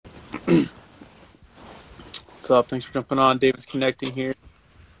What's up? Thanks for jumping on. David's connecting here.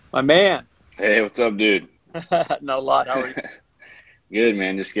 My man. Hey, what's up, dude? Not a lot. How are you? Good,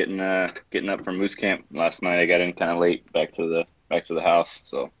 man. Just getting up from moose camp last night. I got in kind of late back to the house.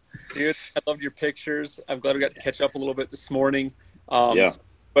 So Dude, I loved your pictures. I'm glad we got to catch up a little bit this morning. yeah, So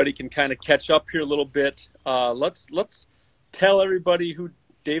everybody can kind of catch up here a little bit. Let's tell everybody who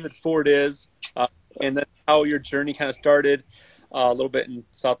David Ford is, and then how your journey kind of started. A little bit in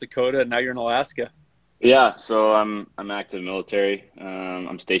South Dakota, and now you're in Alaska. yeah. So I'm active military.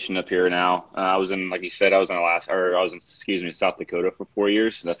 I'm stationed up here now. I was in, like you said, I was in Alaska, or I was in, excuse me, South Dakota for 4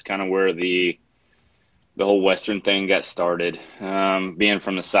 years. That's kind of where the whole Western thing got started. Being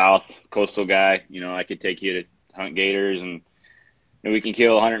from the South, coastal guy, I could take you to hunt gators and we can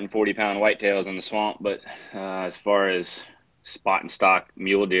kill 140-pound whitetails in the swamp. But as far as spot and stock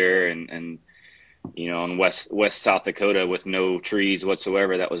mule deer and in West South Dakota with no trees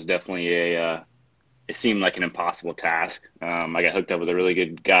whatsoever, that was definitely it seemed like an impossible task. I got hooked up with a really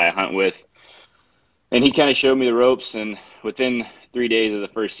good guy I hunt with, and he kind of showed me the ropes. And within 3 days of the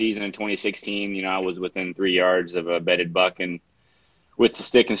first season in 2016, I was within 3 yards of a bedded buck and with the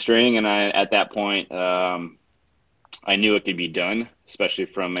stick and string. And at that point, I knew it could be done, especially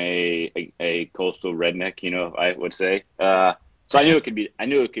from a coastal redneck, I would say. So I knew it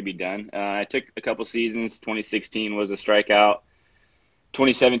could be done. I took a couple seasons. 2016 was a strikeout.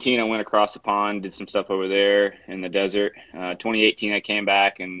 2017, I went across the pond, did some stuff over there in the desert. 2018, I came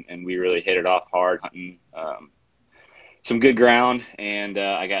back and we really hit it off hard, hunting some good ground, and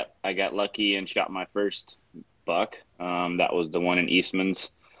I got lucky and shot my first buck. That was the one in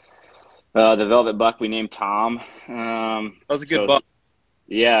Eastman's, the velvet buck we named Tom. That was a good So buck.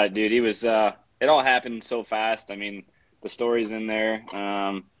 yeah, dude, he was. It all happened so fast. I mean, the story's in there.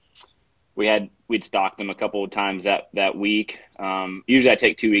 We'd stalked them a couple of times that week. Usually, I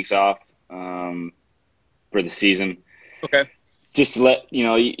take 2 weeks off for the season, Okay. just to let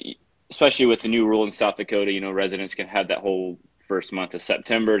especially with the new rule in South Dakota. Residents can have that whole first month of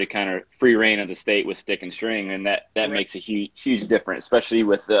September to kind of free reign of the state with stick and string, and that Right. makes a huge difference, especially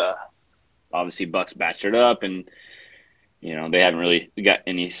with obviously bucks batched up, and they haven't really got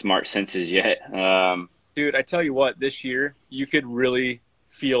any smart senses yet. Dude, I tell you what, this year you could really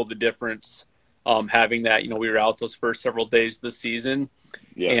feel the difference having that. We were out those first several days of the season,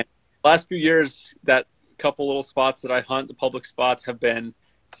 Yeah, and last few years, that couple little spots that I hunt, the public spots, have been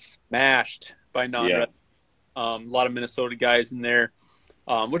smashed by yeah, non-res. A lot of Minnesota guys in there,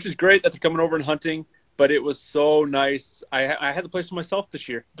 which is great that they're coming over and hunting. But it was so nice. I had the place to myself this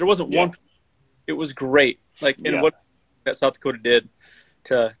year. There wasn't yeah, one. It was great. And yeah. what that South Dakota did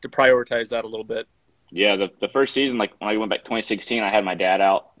to prioritize that a little bit. Yeah, the first season, like when I went back 2016, I had my dad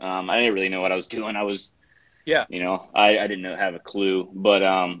out. I didn't really know what I was doing. I was, Yeah. I didn't have a clue. But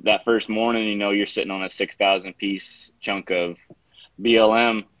that first morning, you're sitting on a 6,000 piece chunk of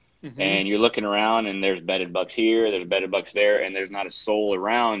BLM, Hmm. and you're looking around, and there's bedded bucks here, there's bedded bucks there, and there's not a soul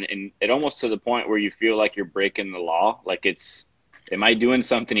around. And it almost to the point where you feel like you're breaking the law. Like am I doing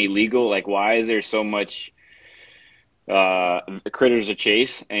something illegal? Like, why is there so much critters to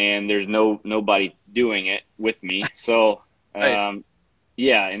chase, and there's nobody doing it with me. So Right.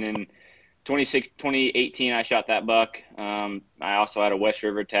 yeah, and then 2018, I shot that buck. I also had a West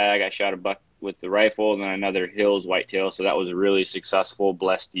River tag. I shot a buck with the rifle, and then another Hills whitetail. So that was a really successful,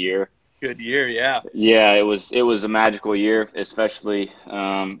 blessed year. Good year. Yeah. Yeah, it was a magical year, especially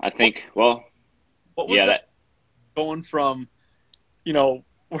I What, think. Well, what was yeah, that going from,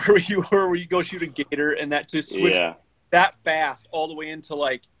 where you go shoot a gator and that to switch yeah, that fast all the way into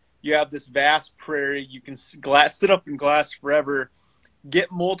you have this vast prairie, you can sit up in glass forever,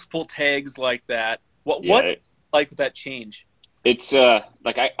 get multiple tags like that. What's yeah. like with that change? It's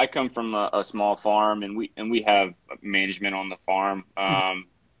like I come from a small farm, and we have management on the farm. Mhm.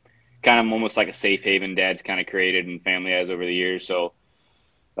 Kind of almost like a safe haven dad's kind of created and family has over the years. So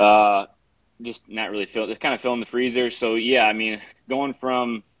uh, just not really just kind of filling the freezer. So yeah, I mean, going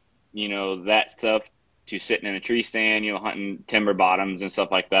from that stuff to sitting in a tree stand, hunting timber bottoms and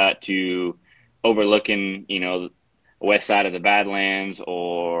stuff like that, to overlooking west side of the Badlands,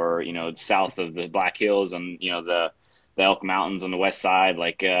 or south of the Black Hills, and the Elk Mountains on the west side.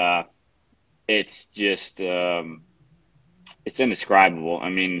 Like it's just it's indescribable. I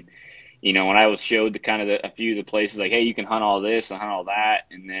mean, when I was showed the kind of a few of the places, like, hey, you can hunt all this and hunt all that,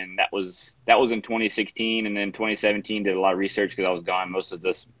 and then that was in 2016, and then 2017 did a lot of research because I was gone most of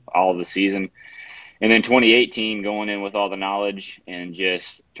all of the season, and then 2018 going in with all the knowledge and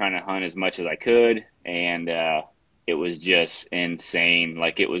just trying to hunt as much as I could, and it was just insane.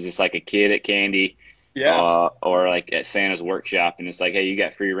 Like, it was just like a kid at candy. Yeah. or like at Santa's workshop, and it's like, hey, you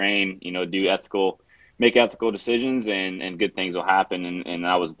got free reign, make ethical decisions, and good things will happen. And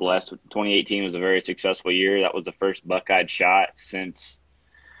I was blessed. 2018 was a very successful year. That was the first buck I'd shot since,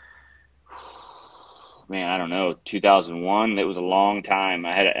 man, I don't know, 2001. It was a long time.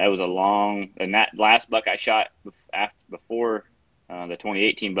 And that last buck I shot before the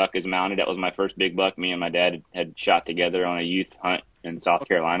 2018 buck is mounted. That was my first big buck. Me and my dad had shot together on a youth hunt in South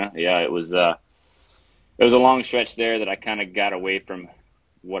Carolina. Yeah, it was a long stretch there that I kind of got away from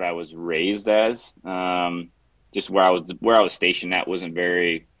what I was raised as. Just where I was stationed at wasn't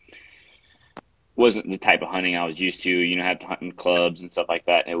the type of hunting I was used to. Had to hunt in clubs and stuff like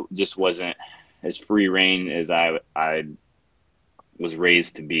that. It just wasn't as free reign as I was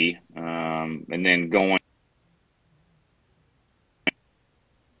raised to be. And then going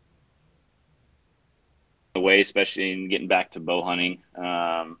away, especially in getting back to bow hunting.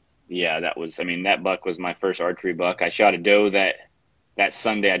 Yeah, that buck was my first archery buck. I shot a doe that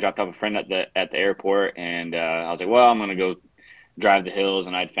Sunday. I dropped off a friend at the airport, and I was like, well, I'm gonna go drive the hills,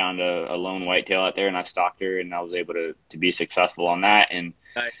 and I'd found a lone whitetail out there, and I stalked her, and I was able to be successful on that, and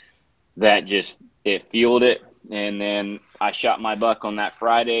Nice. that just it fueled it. And then I shot my buck on that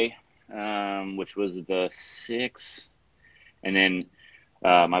Friday, which was the 6th, and then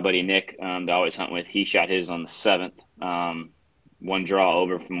my buddy Nick that I always hunt with, he shot his on the 7th. One draw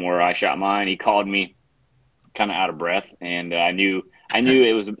over from where I shot mine. He called me kind of out of breath, and I knew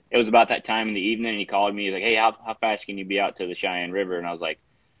it was about that time in the evening. And he called me. He's like, "Hey, how fast can you be out to the Cheyenne River?" And I was like,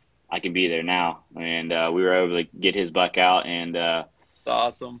 "I can be there now." And we were able to get his buck out, and It's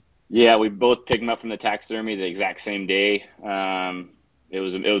awesome. yeah, we both picked him up from the taxidermy the exact same day. It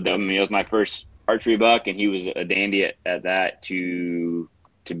was my first archery buck, and he was a dandy at that to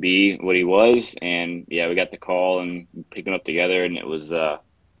be what he was. And yeah, we got the call and picked him up together, and it was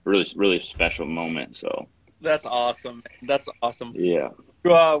really, really special moment. So That's awesome. That's awesome. yeah,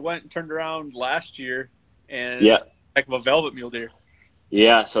 You went and turned around last year, and yeah, it's a heck of a velvet mule deer.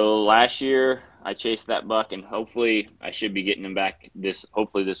 yeah. So last year I chased that buck, and hopefully I should be getting him back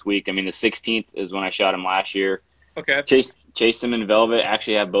hopefully this week. I mean, the 16th is when I shot him last year. Okay. Chased him in velvet.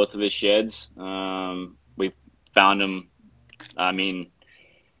 Actually have both of his sheds. We found him. I mean,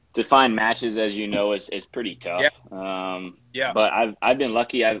 to find matches, as you know, is pretty tough. Yeah. But I've been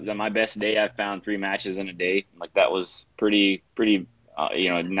lucky. My best day, I've found 3 matches in a day. Like, that was pretty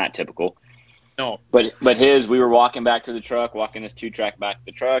not typical. No. But we were walking back to the truck, walking this 2-track back to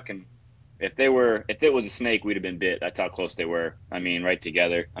the truck, and if it was a snake, we'd have been bit. That's how close they were. I mean, right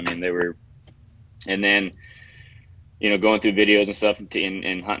together. I mean, they were. And then, going through videos and stuff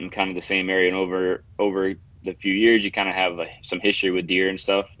and hunting kind of the same area, and over the few years, you kind of have some history with deer and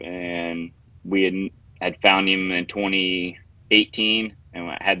stuff. And we had found him in 2018, and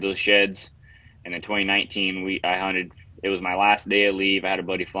I had those sheds. And in 2019, I hunted. It was my last day of leave. I had a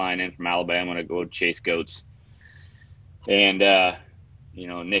buddy flying in from Alabama to go chase goats. And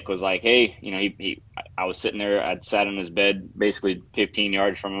Nick was like, hey, I was sitting there. I'd sat in his bed basically 15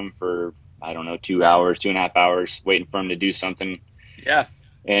 yards from him for, I don't know, 2.5 hours, waiting for him to do something. Yeah.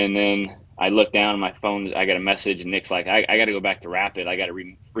 And then I looked down at my phone. I got a message, and Nick's like, I got to go back to Rapid. I got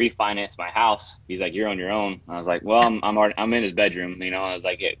to refinance my house. He's like, you're on your own. I was like, well, I'm in his bedroom. I was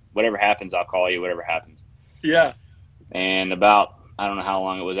like, hey, whatever happens, I'll call you. Whatever happens. Yeah. And about, I don't know how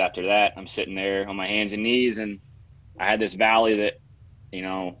long it was after that, I'm sitting there on my hands and knees, and I had this valley that,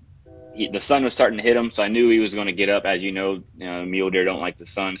 the sun was starting to hit him, so I knew he was going to get up. As you know, mule deer don't like the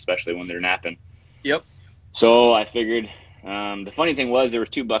sun, especially when they're napping. Yep. So I figured. The funny thing was, there was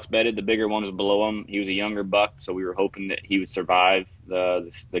 2 bucks bedded. The bigger one was below him. He was a younger buck, so we were hoping that he would survive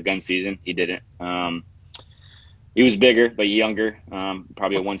the gun season. He didn't. He was bigger but younger,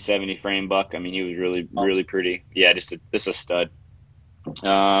 probably a 170 frame buck. I mean, he was really, really pretty. Yeah, just a stud.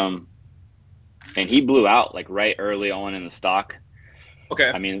 And he blew out like right early on in the stock. Okay.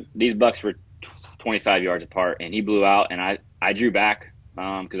 I mean, these bucks were 25 yards apart, and he blew out, and I drew back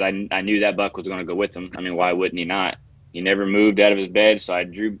because I knew that buck was going to go with him. I mean, why wouldn't he not? He never moved out of his bed, so I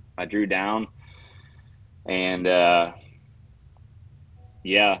drew down, and that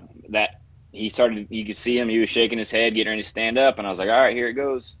he started. You could see him; he was shaking his head, getting ready to stand up, and I was like, "All right, here it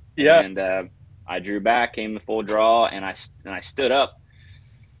goes." Yeah. And I drew back, came the full draw, and I stood up.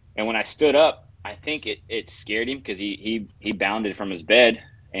 And when I stood up, I think it scared him because he bounded from his bed,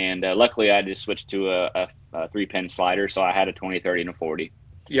 and luckily I just switched to a 3-pin slider, so I had a 20, 30, and a 40.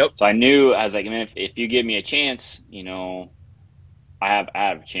 Yep. So I knew, I was like, man, if you give me a chance, I have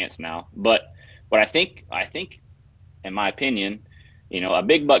a chance now. But what I think, in my opinion, a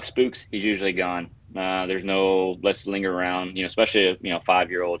big buck spooks, he's usually gone. There's no let's linger around, especially a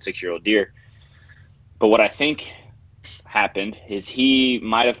 5-year-old, 6-year-old deer. But what I think happened is he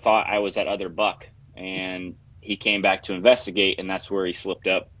might have thought I was that other buck, and he came back to investigate, and that's where he slipped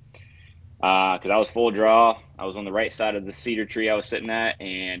up. Because I was full draw, I was on the right side of the cedar tree I was sitting at,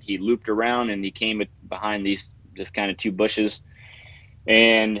 and he looped around and he came behind these just kind of two bushes,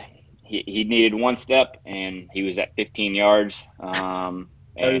 and he needed one step, and he was at 15 yards. And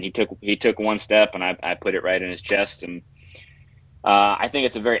he took one step, and I put it right in his chest, and I think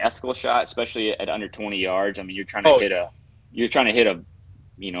it's a very ethical shot, especially at under 20 yards. I mean, you're trying to hit a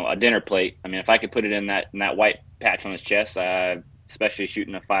a dinner plate. I mean, if I could put it in that white patch on his chest, especially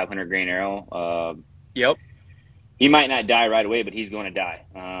shooting a 500 grain arrow, Yep. he might not die right away, but he's going to die.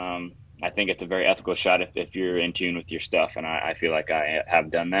 I think it's a very ethical shot if you're in tune with your stuff, and I feel like I have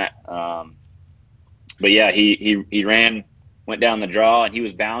done that. But yeah, he ran, went down the draw, and he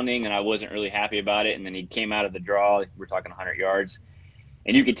was bounding, and I wasn't really happy about it. And then he came out of the draw. We're talking 100 yards,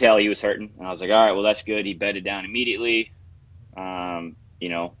 and you could tell he was hurting. And I was like, all right, well, that's good. He bedded down immediately.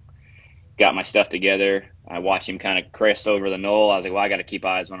 Got my stuff together. I watched him kind of crest over the knoll. I was like, well, I got to keep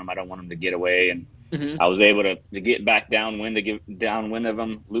eyes on him. I don't want him to get away. And I was able to get back downwind, to get downwind of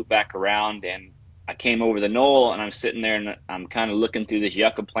him, loop back around, and I came over the knoll, and I'm sitting there, and I'm kind of looking through this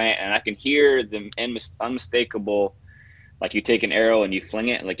yucca plant, and I can hear the unmistakable, like you take an arrow and you fling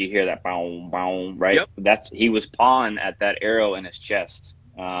it, like you hear that boom, boom, right? Yep. He was pawing at that arrow in his chest.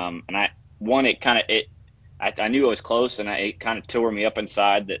 I knew it was close, and it kind of tore me up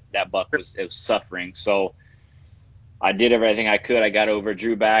inside that buck was suffering. So I did everything I could. I got over,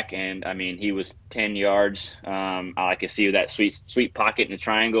 drew back, and I mean, he was 10 yards. I could see that sweet pocket in the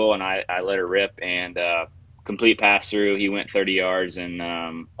triangle, and I let her rip, and complete pass through. He went 30 yards, and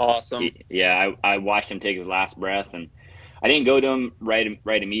awesome. I watched him take his last breath, and I didn't go to him right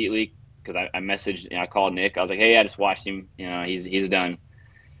immediately because I messaged, I called Nick. I was like, hey, I just watched him. He's done.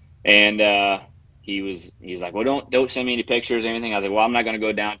 And he's like, well, don't send me any pictures or anything. I was like, well, I'm not going to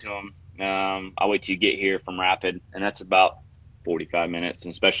go down to him. I'll wait till you get here from Rapid, and that's about 45 minutes,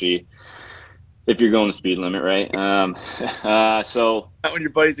 and especially if you're going the speed limit, right? So not when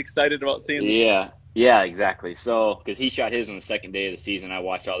your buddy's excited about seeing this. Yeah, exactly. So because he shot his on the second day of the season, I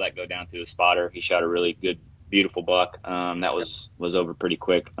watched all that go down through the spotter. He shot a really good, beautiful buck. That was over pretty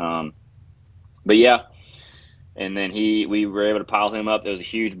quick. But yeah. And then we were able to pile him up. It was a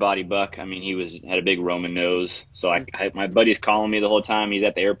huge body buck. I mean, had a big Roman nose. So my buddy's calling me the whole time. He's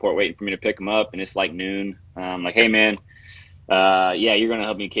at the airport waiting for me to pick him up, and it's like noon. I'm like, hey man, you're gonna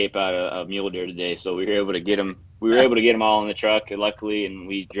help me cape out a mule deer today. So we were able to get him. We were able to get him all in the truck, luckily, and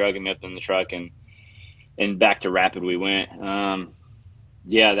we drug him up in the truck and back to Rapid we went. That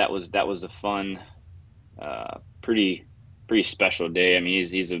was a fun, pretty special day. I mean,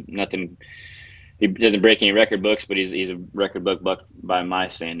 he's nothing. He doesn't break any record books, but he's a record book buck by my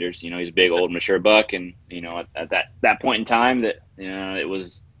standards. He's a big, old, mature buck, and at that point in time, that it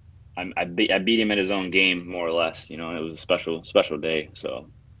was, I beat him at his own game, more or less. It was a special day. So,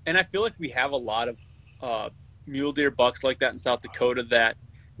 and I feel like we have a lot of mule deer bucks like that in South Dakota that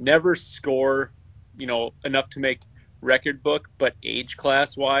never score, enough to make record book, but age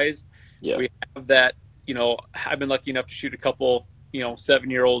class wise, we have that. I've been lucky enough to shoot a couple,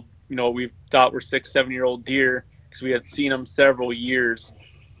 7-year-old. We thought were 6-7-year-old deer because we had seen them several years.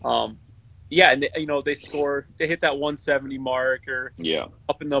 And they score, they hit that 170 mark or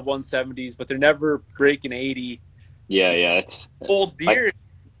up in the 170s, but they're never breaking 80. Yeah, it's old deer.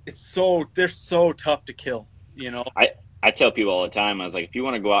 They're so tough to kill. I tell people all the time, I was like, if you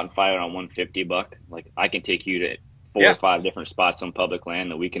want to go out and fight on a 150 buck, like I can take you to 4 or 5 different spots on public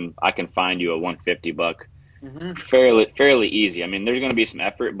land that I can find you a 150 buck. Mm-hmm. Fairly easy. I mean, there's going to be some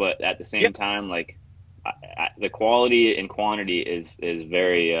effort, but at the same time, like the quality and quantity is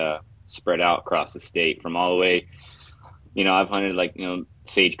very spread out across the state, from all the way. I've hunted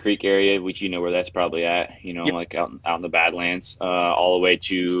Sage Creek area, which where that's probably at. Like out in the Badlands, all the way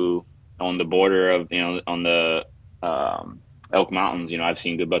to on the border of on the Elk Mountains. I've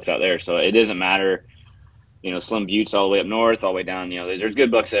seen good bucks out there, so it doesn't matter. Slim Buttes all the way up north, all the way down. There's good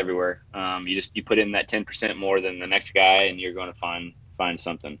bucks everywhere. You put in that 10% more than the next guy, and you're going to find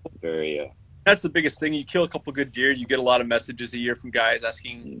something very. That's the biggest thing. You kill a couple good deer, you get a lot of messages a year from guys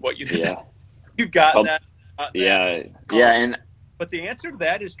asking what you did. Yeah, you got that. And but the answer to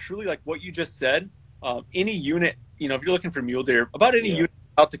that is truly like what you just said. Any unit, if you're looking for mule deer, about any unit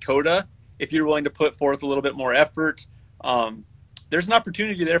in South Dakota, if you're willing to put forth a little bit more effort, there's an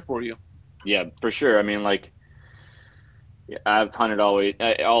opportunity there for you. Yeah, for sure. I mean, I've hunted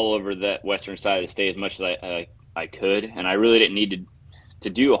all over that western side of the state as much as I could, and I really didn't need to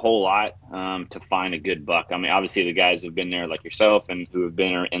do a whole lot to find a good buck. I mean, obviously the guys who've been there like yourself and who have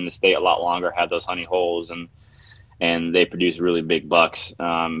been in the state a lot longer have those honey holes and they produce really big bucks.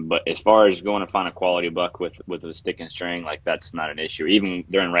 But as far as going to find a quality buck with a stick and string, like that's not an issue. Even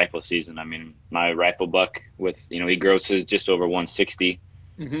during rifle season, I mean, my rifle buck with, he grosses just over 160.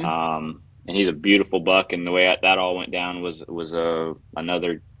 Mm-hmm. And he's a beautiful buck. And the way that all went down was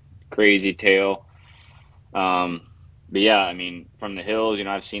another crazy tale. But yeah, I mean, from the hills,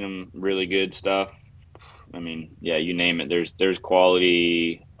 I've seen them really good stuff. I mean, yeah, you name it. There's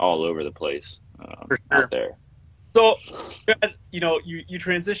quality all over the place For sure. out there. So, you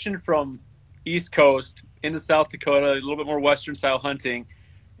transitioned from East Coast into South Dakota, a little bit more Western style hunting.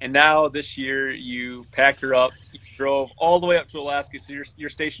 And now this year you packed her up, you drove all the way up to Alaska. So you're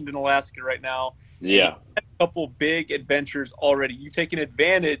stationed in Alaska right now. Yeah. You had a couple big adventures already. You've taken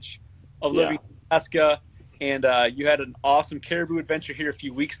advantage of living in Alaska, and you had an awesome caribou adventure here a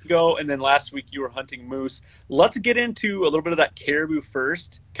few weeks ago. And then last week you were hunting moose. Let's get into a little bit of that caribou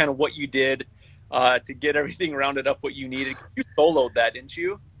first, kind of what you did to get everything rounded up, what you needed. You soloed that, didn't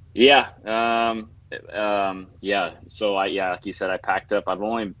you? Yeah. Yeah. So like you said, I packed up. I've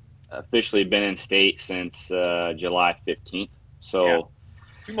only officially been in state since July 15th. So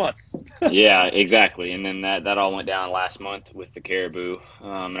 2 months. Yeah, exactly. And then that all went down last month with the caribou.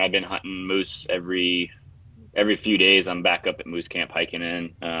 And I've been hunting moose every few days. I'm back up at moose camp hiking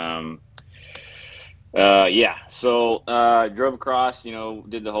in. So drove across,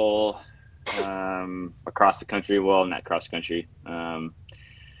 did the whole across the country. Well, not across the country.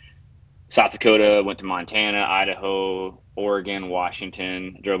 South Dakota, went to Montana, Idaho, Oregon,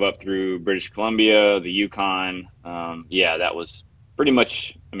 Washington, drove up through British Columbia, the Yukon. That was pretty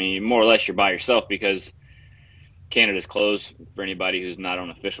much, I mean, more or less you're by yourself because Canada's closed for anybody who's not on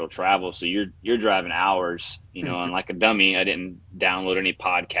official travel. So you're driving hours, and like a dummy, I didn't download any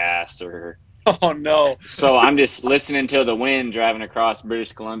podcasts or. Oh no. So I'm just listening to the wind driving across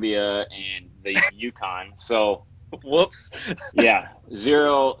British Columbia and the Yukon. So whoops. Yeah,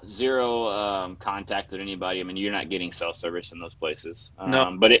 zero contact with anybody. I mean, you're not getting cell service in those places.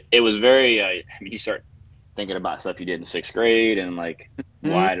 No. But it was very, you start thinking about stuff you did in 6th grade and like,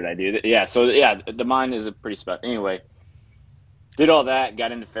 why did I do that? Yeah, so yeah, the mind is a pretty special. Anyway, did all that,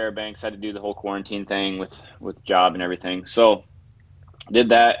 got into Fairbanks, had to do the whole quarantine thing with job and everything. So did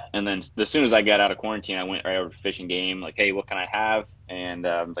that, and then as soon as I got out of quarantine, I went right over to Fish and Game, like, hey, what can I have? And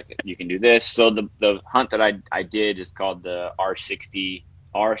like, you can do this. So the hunt that I did is called the RC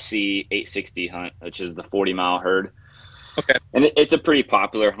 860 hunt, which is the 40-mile herd. Okay. And it's a pretty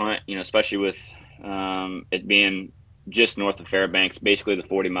popular hunt, especially with it being just north of Fairbanks. Basically, the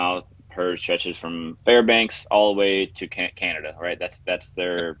 40-mile herd stretches from Fairbanks all the way to Canada, right? That's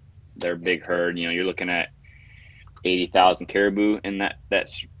their big herd. You're looking at 80,000 caribou in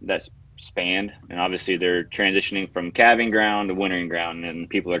that's spanned, and obviously they're transitioning from calving ground to wintering ground, and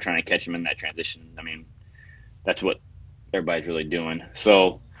people are trying to catch them in that transition. I mean, that's what everybody's really doing.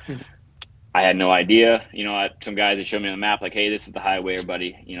 So I had no idea. Some guys that showed me on the map, like, hey, this is the highway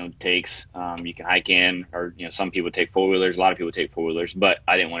everybody takes. You can hike in, or some people take 4-wheelers. A lot of people take 4-wheelers, but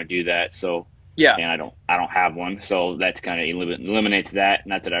I didn't want to do that. So yeah, and I don't have one, so that's kind of eliminates that.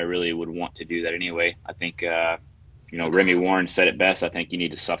 Not that I really would want to do that anyway. I think Remy Warren said it best. I think you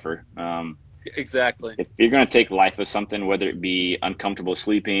need to suffer. Exactly. If you're going to take life of something, whether it be uncomfortable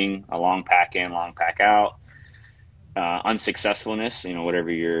sleeping, a long pack in, long pack out, unsuccessfulness, whatever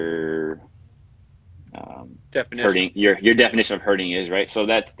your definition, hurting, your definition of hurting is, right? So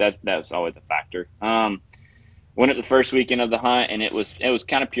that's always a factor. Went at the first weekend of the hunt, and it was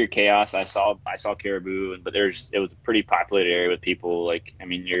kind of pure chaos. I saw caribou, but it was a pretty populated area with people. Like, I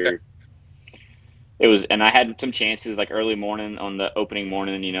mean, It was, and I had some chances like early morning on the opening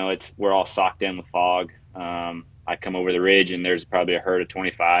morning. We're all socked in with fog. I come over the ridge, and there's probably a herd of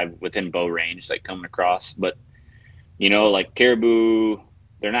 25 within bow range, like coming across. But like caribou,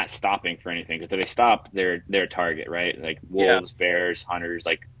 they're not stopping for anything, because if they stop, they're a target, right? Like wolves, bears, hunters,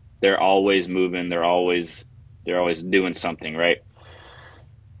 like they're always moving. They're always doing something, right?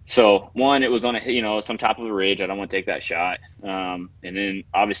 So one, it was on it's on top of a ridge. I don't want to take that shot. And then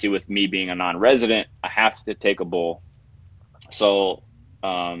obviously with me being a non-resident, I have to take a bull. So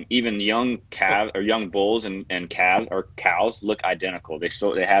even young calf or young bulls and calves or cows look identical. They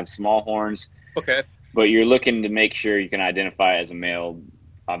have small horns. Okay. But you're looking to make sure you can identify as a male,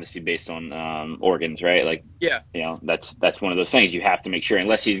 obviously based on organs, right? Like, yeah, that's one of those things you have to make sure,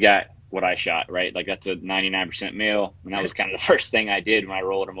 unless he's got what I shot, right? Like, that's a 99% male. And that was kind of the first thing I did when I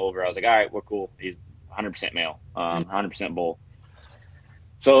rolled him over. I was like, all right, we're cool. He's 100% male, 100% bull.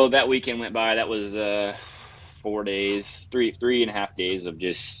 So that weekend went by. That was 4 days, three and a half days of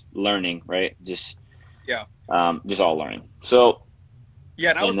just learning, right? Yeah. Just all learning. So, Yeah,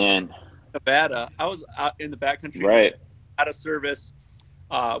 and I and was in then, Nevada. I was out in the backcountry, right. out of service.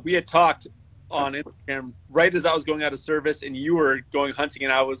 We had talked on Instagram right as I was going out of service, and you were going hunting,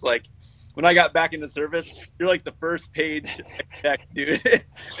 and I was like, when I got back into service, you're like the first page I checked, dude.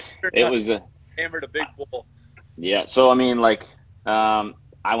 It was hammered a big bull. Yeah. So, I mean, like, when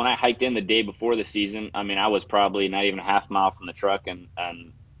I hiked in the day before the season, I mean, I was probably not even a half mile from the truck, and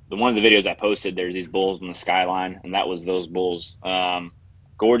one of the videos I posted, there's these bulls in the skyline, and that was those bulls.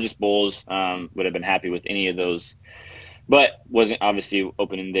 Gorgeous bulls. Would have been happy with any of those, but wasn't obviously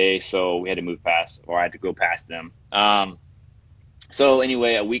opening day, so we had to move past, or I had to go past them. So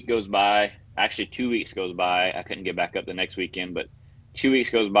anyway, a week goes by. Actually, 2 weeks goes by. I couldn't get back up the next weekend, but 2 weeks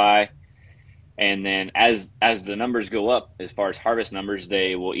goes by. And then as the numbers go up, as far as harvest numbers,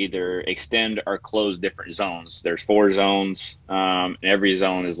 they will either extend or close different zones. There's 4 zones, and every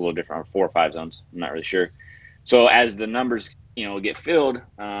zone is a little different, 4 or 5 zones. I'm not really sure. So as the numbers, get filled,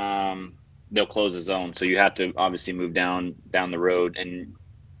 they'll close the zone. So you have to obviously move down the road. And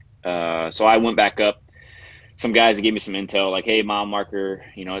so I went back up. Some guys gave me some intel, like, hey, mile marker,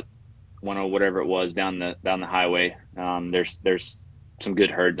 whatever it was down the highway. There's some good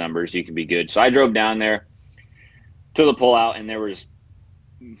herd numbers. You can be good. So I drove down there to the pullout, and there was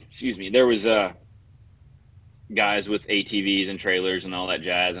guys with ATVs and trailers and all that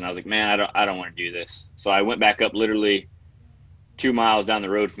jazz. And I was like, man, I don't want to do this. So I went back up literally 2 miles down the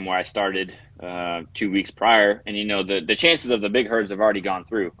road from where I started 2 weeks prior. And, the chances of the big herds have already gone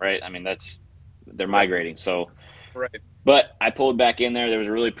through, right? I mean, they're migrating. So, right. But I pulled back in there. There was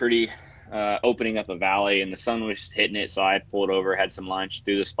a really pretty opening up a valley, and the sun was hitting it. So I pulled over, had some lunch,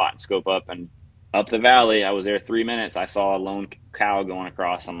 threw the spot and scope up, and up the valley. I was there 3 minutes. I saw a lone cow going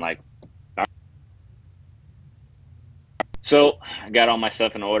across. I'm like, so I got all my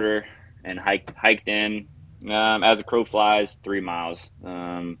stuff in order and hiked in. As the crow flies, 3 miles.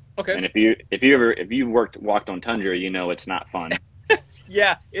 Okay. And if you walked on tundra, it's not fun.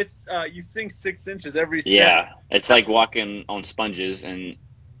 Yeah, it's you sink 6 inches every step. Yeah, it's like walking on sponges, and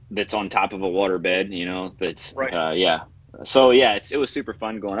that's on top of a waterbed. That's right. Yeah. So yeah, it was super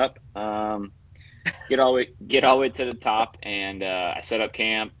fun going up. Get all the way to the top, and I set up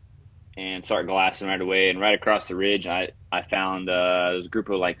camp and start glassing right away. And right across the ridge, I found there was a group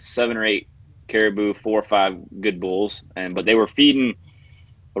of like 7 or 8 caribou, 4 or 5 good bulls, but they were feeding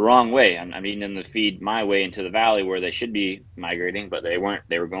the wrong way. I'm needing them to feed my way into the valley where they should be migrating, but they weren't.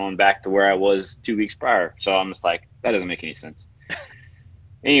 They were going back to where I was 2 weeks prior. So I'm just like, that doesn't make any sense.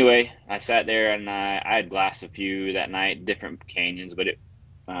 Anyway, I sat there, and I had glassed a few that night, different canyons, but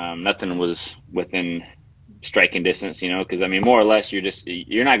nothing was within striking distance, because I mean, more or less, you're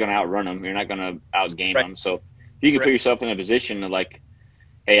not going to outrun them. You're not going to outgame them. So if you can put yourself in a position to like,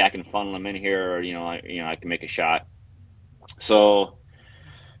 hey, I can funnel them in here, or I can make a shot. So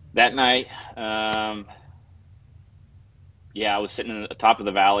that night, I was sitting at the top of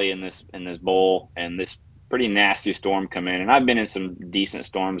the valley in this bowl, and this pretty nasty storm come in. And I've been in some decent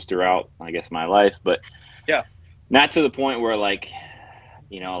storms throughout, I guess, my life, but yeah, not to the point where like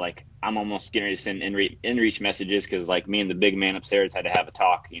I'm almost getting ready to send in-reach messages, because like me and the big man upstairs had to have a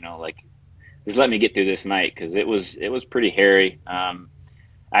talk, like, just let me get through this night, because it was pretty hairy.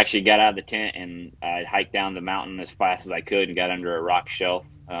 I actually got out of the tent, and I hiked down the mountain as fast as I could and got under a rock shelf.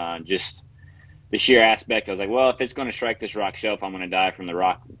 Just the sheer aspect, I was like, well, if it's going to strike this rock shelf, I'm going to die from the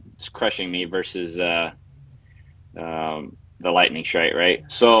rock crushing me versus the lightning strike, right?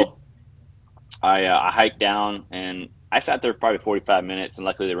 So I hiked down, and I sat there for probably 45 minutes, and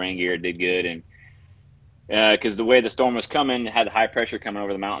luckily the rain gear did good. And because the way the storm was coming, it had high pressure coming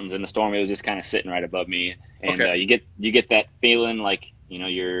over the mountains, and the storm, it was just kind of sitting right above me. And you get that feeling like,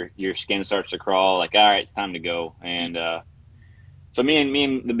 your skin starts to crawl, like, all right, it's time to go. And so me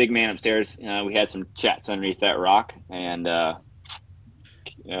and the big man upstairs, we had some chats underneath that rock, and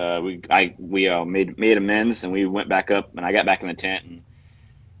we made amends, and we went back up, and I got back in the tent, and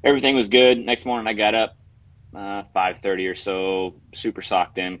everything was good. Next morning I got up 5:30 or so, super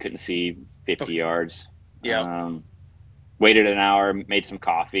socked in, couldn't see 50 yards. Yeah. Waited an hour, made some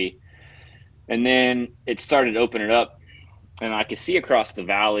coffee, and then it started opening up, and I could see across the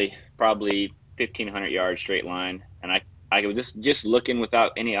valley probably 1,500 yards straight line, and I was just looking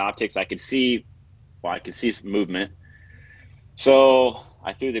without any optics. I could see some movement. So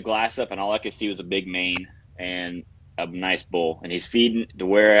I threw the glass up, and all I could see was a big mane and a nice bull, and he's feeding to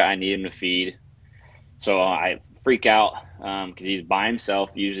where I need him to feed. So I freak out because he's by himself.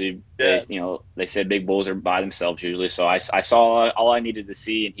 Usually, they said big bulls are by themselves usually. So I saw all I needed to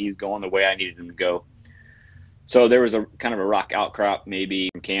see, and he's going the way I needed him to go. So there was a kind of a rock outcrop maybe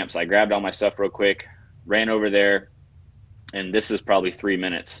from camp. So I grabbed all my stuff real quick, ran over there, and this is probably 3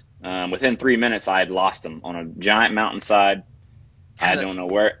 minutes. Within 3 minutes, I had lost him on a giant mountainside. I don't know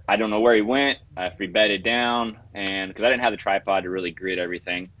where he went. If he bedded down, and because I didn't have the tripod to really grid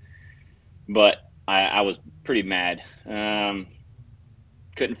everything, but I was pretty mad.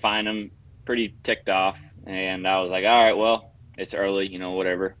 Couldn't find him. Pretty ticked off, and I was like, all right, well, it's early,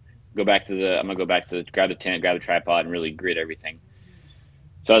 whatever. I'm gonna go back to grab the tent, grab the tripod, and really grid everything.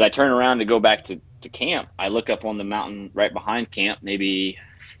 So as I turn around to go back to camp, I look up on the mountain right behind camp, maybe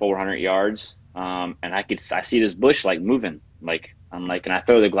 400 yards, and I see this bush like moving. And I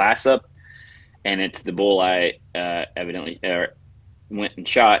throw the glass up, and it's the bull I evidently went and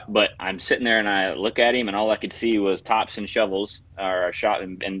shot. But I'm sitting there and I look at him, and all I could see was tops and shovels are shot,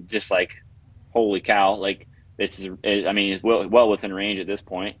 and just like, holy cow! Like this is, I mean, it's well within range at this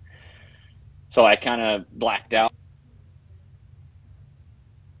point. So I kind of blacked out.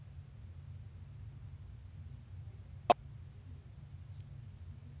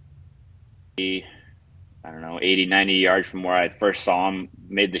 I don't know, 80, 90 yards from where I first saw him,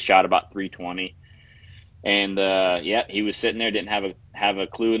 made the shot about 320. And yeah, he was sitting there, didn't have a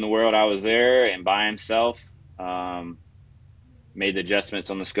clue in the world I was there, and by himself. Made the adjustments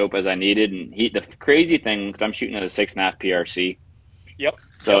on the scope as I needed. And the crazy thing, because I'm shooting at a 6.5 PRC. Yep.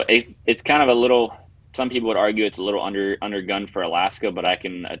 So it's kind of a little, some people would argue it's a little undergunned for Alaska, but I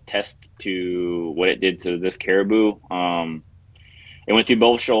can attest to what it did to this caribou. It went through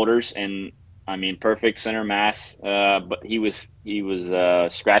both shoulders, and I mean, perfect center mass. But he was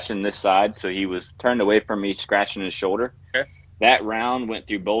scratching this side, so he was turned away from me, scratching his shoulder. Okay. That round went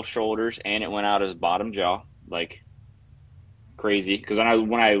through both shoulders, and it went out his bottom jaw, like crazy. Because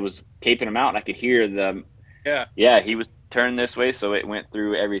when I was caping him out, I could hear he was turned this way, so it went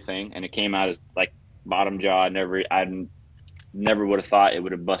through everything, and it came out as like bottom jaw. I never would have thought it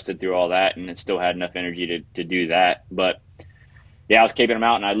would have busted through all that, and it still had enough energy to do that. But yeah, I was caping him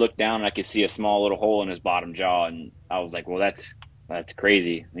out, and I looked down, and I could see a small little hole in his bottom jaw, and I was like, well, that's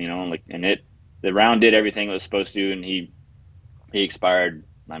crazy, and the round did everything it was supposed to, and he expired,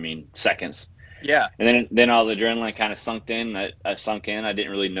 I mean, seconds. Yeah. And then all the adrenaline kind of sunk in. I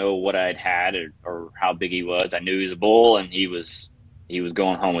didn't really know what I'd had or how big he was. I knew he was a bull, and he was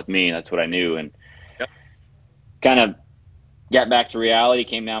going home with me. That's what I knew. And kind of got back to reality,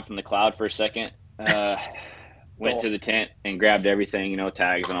 came down from the cloud for a second, went to the tent and grabbed everything,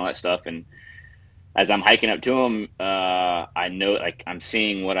 tags and all that stuff. And as I'm hiking up to him, I know, like, I'm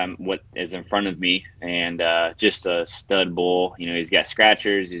seeing what is in front of me, and just a stud bull. He's got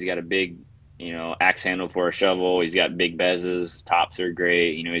scratchers. He's got a big, axe handle for a shovel. He's got big bezzes. Tops are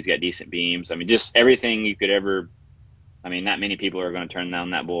great. He's got decent beams. I mean, just everything you could ever. I mean, not many people are going to turn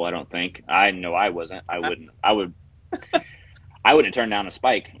down that bull, I don't think. I know I wasn't. I wouldn't. I wouldn't turn down a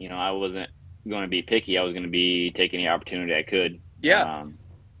spike. I wasn't going to be picky. I was going to be taking any opportunity I could. Yeah.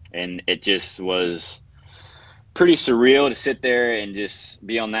 And it just was pretty surreal to sit there and just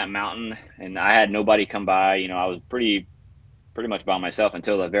be on that mountain. And I had nobody come by. I was pretty much by myself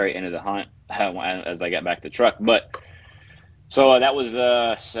until the very end of the hunt as I got back to the truck. But so that was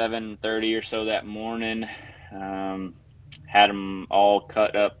 7:30 or so that morning. Had them all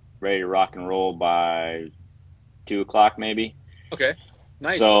cut up, ready to rock and roll by 2 o'clock maybe. Okay,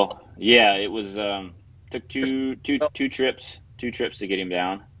 nice. So yeah, it was took two trips to get him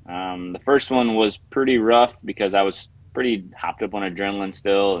down. The first one was pretty rough because I was pretty hopped up on adrenaline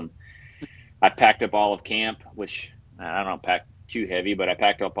still, and I packed up all of camp, which I don't pack too heavy, but I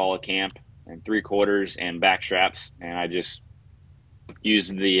packed up all of camp and 3/4 and back straps, and I just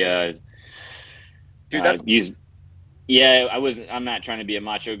used the I'm not trying to be a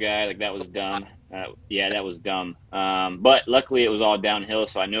macho guy. Like, that was dumb. That was dumb. But luckily it was all downhill,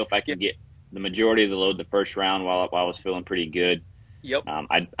 so I know if I could get the majority of the load the first round while I was feeling pretty good,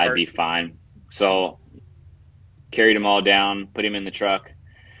 I'd be fine. So carried them all down, put him in the truck,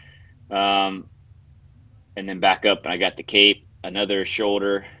 and then back up, and I got the cape, another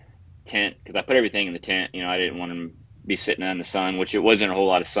shoulder, tent, because I put everything in the tent. I didn't want him to be sitting in the sun, which it wasn't a whole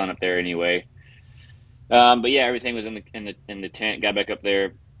lot of sun up there anyway. But yeah, everything was in the tent. Got back up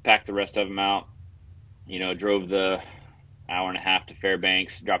there, packed the rest of them out. Drove the hour and a half to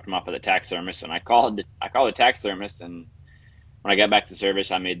Fairbanks, dropped them off at the taxidermist, and I called the taxidermist. And when I got back to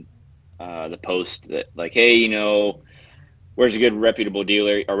service, I made the post that, like, hey, where's a good reputable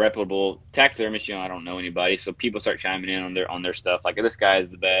dealer or reputable taxidermist? I don't know anybody, so people start chiming in on their stuff. Like, this guy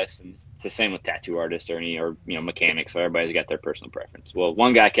is the best, and it's the same with tattoo artists or mechanics. So everybody's got their personal preference. Well,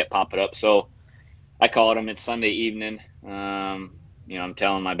 one guy kept popping up, so I called him. It's Sunday evening. I'm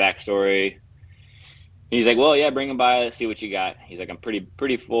telling my backstory, He's like, well, yeah, bring him by. Let's see what you got. He's like, I'm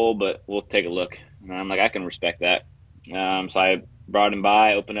pretty full, but we'll take a look. And I'm like, I can respect that. So I brought him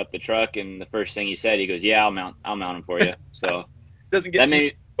by, opened up the truck, and the first thing he said, he goes, yeah, I'll mount him for you. So Doesn't get that too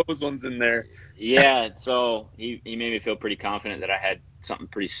made those ones in there. yeah. So he made me feel pretty confident that I had something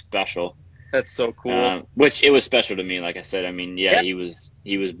pretty special. That's so cool. Which it was special to me. Like I said, I mean, yeah, Yeah.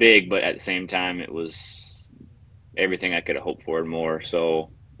 he was big, but at the same time, it was everything I could have hoped for and more.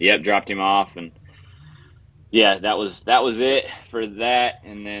 So, yep, dropped him off, and yeah, that was it for that.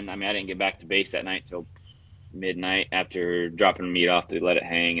 And then, I mean, I didn't get back to base that night till midnight after dropping meat off to let it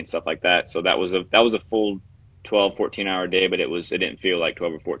hang and stuff like that. So that was a full 12, 14 hour day, but it didn't feel like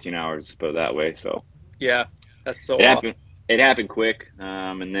 12 or 14 hours, put it that way. So Yeah, that's so it awesome. happened. It happened quick,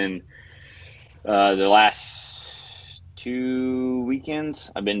 and then the last 2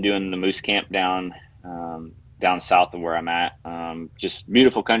 weekends, I've been doing the moose camp down south of where I'm at. Just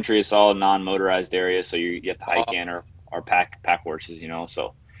beautiful country. It's all non-motorized area, so you have to hike in or pack horses,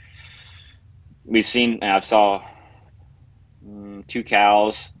 So I've saw 2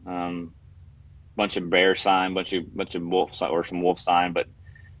 cows, bunch of bear sign, bunch of wolf sign, or some wolf sign, but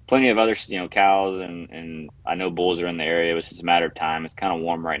plenty of other cows, and I know bulls are in the area. It's just a matter of time. It's kind of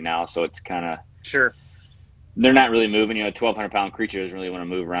warm right now, so it's kind of Sure. they're not really moving. A 1,200-pound creature doesn't really want to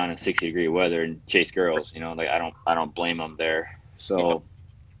move around in 60-degree weather and chase girls. Like I don't blame them there. So,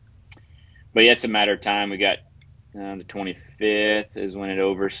 but yeah, it's a matter of time. We got the 25th is when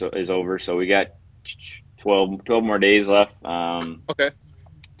is over. So we got 12 more days left Okay.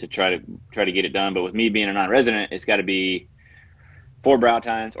 to try to get it done. But with me being a non-resident, it's got to be 4 brow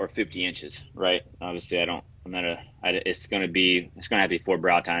tines or 50 inches, right? Obviously, it's going to have to be 4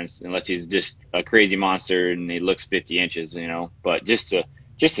 brow tines unless he's just a crazy monster and he looks 50 inches, But just to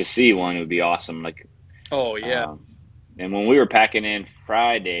see one would be awesome. Like, Oh yeah. and when we were packing in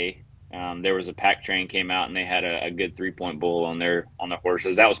Friday, there was a pack train came out and they had a good 3-point bull on their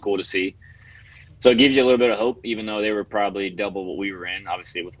horses. That was cool to see. So it gives you a little bit of hope, even though they were probably double what we were in.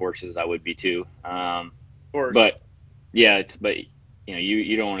 Obviously, with horses, I would be too. Of course. But yeah,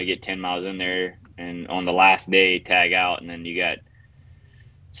 you don't want to get 10 miles in there and on the last day tag out, and then you got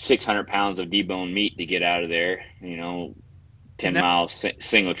 600 pounds of deboned meat to get out of there. 10 miles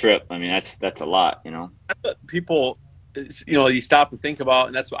single trip. I mean, that's a lot. That's what people, you stop and think about,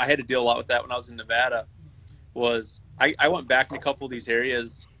 and that's what I had to deal a lot with that when I was in Nevada. Was I went back in a couple of these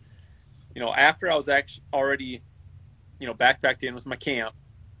areas, after I was actually already, backpacked in with my camp,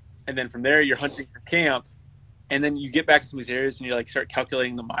 and then from there you're hunting your camp, and then you get back to some of these areas and you like start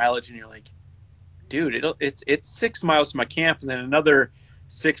calculating the mileage, and you're like, dude, it's 6 miles to my camp, and then another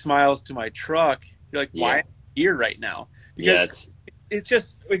 6 miles to my truck. You're like, why am I here right now? Because it's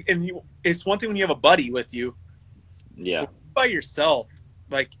just, and it's one thing when you have a buddy with you. Yeah. By yourself,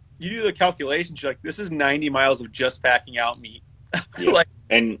 like you do the calculations, you're like, this is 90 miles of just packing out meat. Yeah.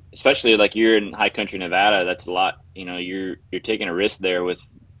 And especially like you're in high country Nevada, that's a lot. You're taking a risk there with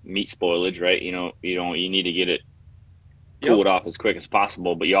meat spoilage, right? You need to get it cooled off as quick as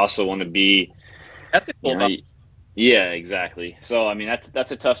possible, but you also want to be ethical. Yeah, exactly. So I mean,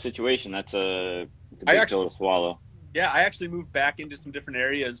 that's a tough situation. It's a big pill to swallow. Yeah, I actually moved back into some different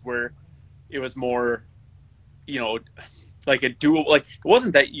areas where it was more, like a dual. Like it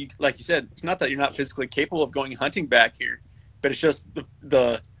wasn't that like you said, it's not that you're not physically capable of going hunting back here, but it's just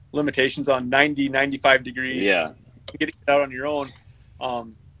the limitations on 90, 95 degree. Yeah, getting it out on your own.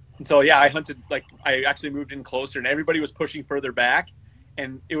 And so yeah, I hunted, like I actually moved in closer, and everybody was pushing further back,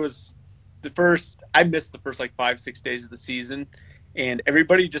 and it was I missed the first like 5-6 days of the season, and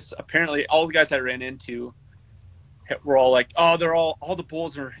everybody just apparently all the guys I ran into were all like, oh, all the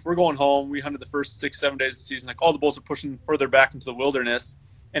bulls we're going home. We hunted the first 6-7 days of the season. Like all the bulls are pushing further back into the wilderness.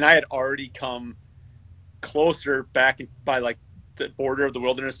 And I had already come closer back by like the border of the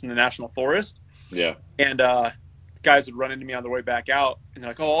wilderness and the national forest. Yeah. And guys would run into me on their way back out, and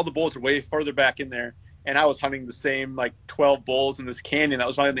they're like, oh, all the bulls are way further back in there. And I was hunting the same like 12 bulls in this canyon that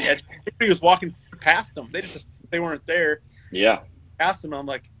was right on the edge. Everybody was walking past them. They weren't there. Yeah. Past them, I'm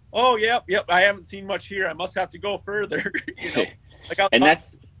like, oh, yep, I haven't seen much here. I must have to go further. And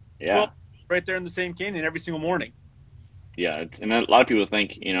that's right there in the same canyon every single morning. Yeah, and a lot of people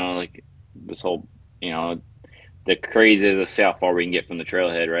think, like this whole, the craze is to see how far we can get from the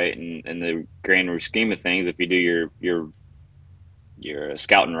trailhead, right? And the grander scheme of things, if you do your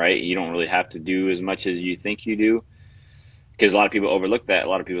scouting right, you don't really have to do as much as you think you do. Because a lot of people overlook that. A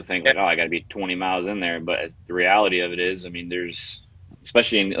lot of people think like, oh, I got to be 20 miles in there. But the reality of it is, I mean, there's,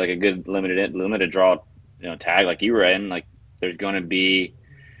 especially in like a good limited draw, tag like you were in, like there's going to be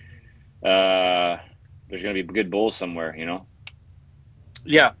good bulls somewhere,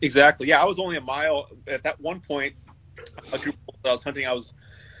 Yeah, exactly. Yeah, I was only a mile at that one point. A group that I was hunting, I was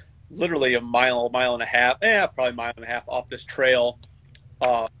literally a mile and a half, probably a mile and a half off this trail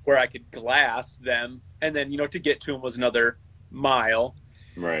where I could glass them, and then to get to them was another mile.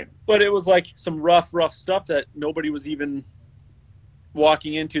 Right. But it was like some rough stuff that nobody was even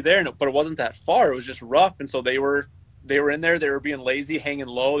walking into there. But it wasn't that far. It was just rough, and so they were in there. They were being lazy, hanging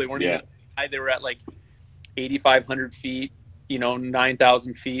low. They weren't even high. They were at like 8,500 feet,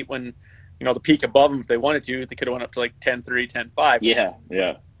 9,000 feet. When the peak above them, if they wanted to, they could have went up to like 10.3, 10.5.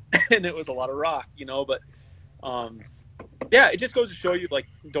 Yeah. And it was a lot of rock, but yeah, it just goes to show you, like,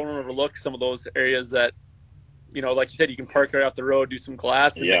 don't overlook some of those areas that, like you said, you can park right off the road, do some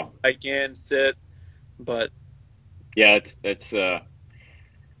glass, and hike in, sit. But yeah, it's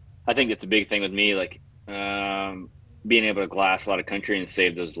I think it's a big thing with me, like being able to glass a lot of country and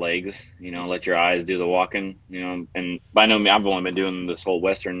save those legs, let your eyes do the walking, and by no means, I've only been doing this whole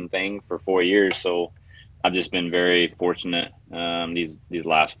Western thing for 4 years, so I've just been very fortunate these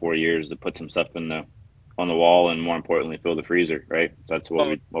last 4 years to put some stuff on the wall, and more importantly, fill the freezer. Right, that's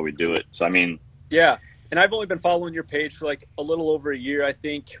why we do it. So I mean, yeah. And I've only been following your page for like a little over a year, I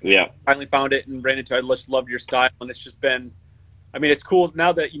think. Yeah. Finally found it and ran into it. I just love your style, and it's just been, I mean, it's cool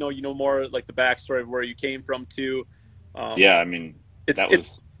now that you know more like the backstory of where you came from too. Yeah, I mean,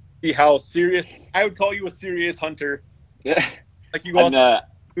 it's see how serious. I would call you a serious hunter. Yeah. Like you go out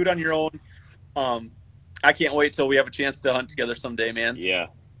food on your own. I can't wait till we have a chance to hunt together someday, man. Yeah,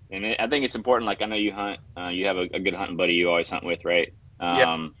 and I think it's important. Like I know you hunt. You have a good hunting buddy you always hunt with, right?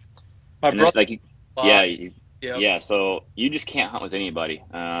 Yeah. My brother. Yeah. So you just can't hunt with anybody.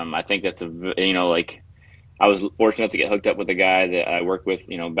 I think that's like I was fortunate to get hooked up with a guy that I worked with,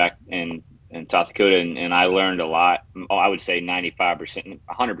 back in South Dakota, and I learned a lot. I would say 95%,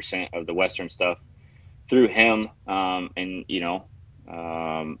 100% of the Western stuff through him, and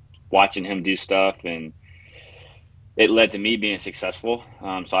watching him do stuff, and it led to me being successful.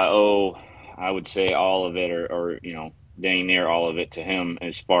 So I would say all of it, or dang near all of it, to him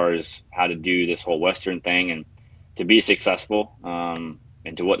as far as how to do this whole Western thing and to be successful, and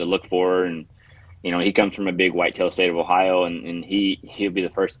to what to look for. And he comes from a big whitetail state of Ohio, and he'll be the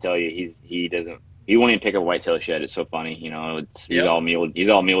first to tell you he won't even pick up a whitetail shed. It's so funny, he's all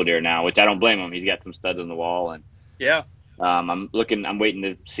mule deer now, which I don't blame him. He's got some studs on the wall, and I'm waiting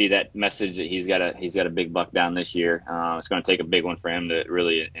to see that message that he's got a big buck down this year. It's going to take a big one for him to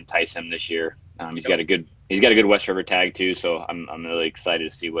really entice him this year. He's got a good West River tag too, so I'm really excited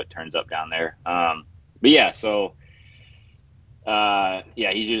to see what turns up down there. But yeah, so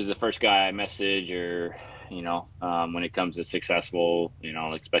he's usually the first guy I message, or when it comes to successful,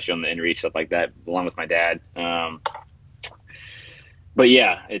 especially on the inReach, stuff like that, along with my dad. But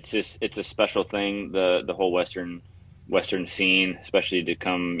yeah, it's a special thing, the whole Western scene, especially to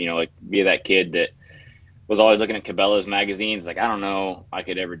come, be that kid that was always looking at Cabela's magazines. Like, I don't know I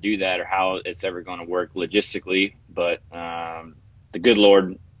could ever do that or how it's ever going to work logistically, but the good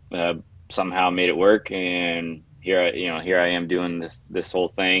Lord somehow made it work, and here I am doing this whole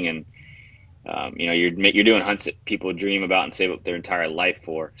thing. And you're doing hunts that people dream about and save up their entire life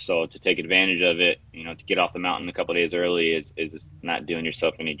for. So to take advantage of it, to get off the mountain a couple of days early is not doing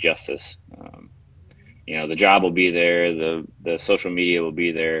yourself any justice. The job will be there, the social media will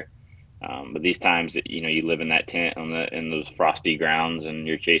be there, but these times that you live in that tent in those frosty grounds, and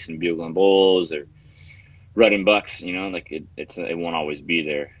you're chasing bugling bulls or rutting bucks, it won't always be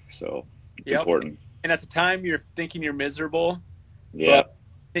there. So it's important. And at the time you're thinking you're miserable. Yeah.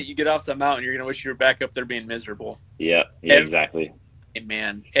 But you get off the mountain, you're gonna wish you were back up there being miserable. Yeah. Exactly.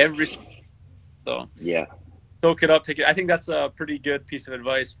 Man, so yeah. Soak it up, take it. I think that's a pretty good piece of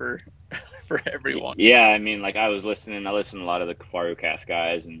advice for everyone. Yeah, I mean, like I listen to a lot of the Kifaru Cast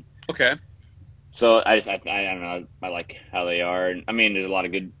guys, and okay. So I don't know, I like how they are. And I mean, there's a lot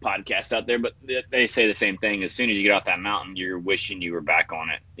of good podcasts out there, but they say the same thing. As soon as you get off that mountain, you're wishing you were back on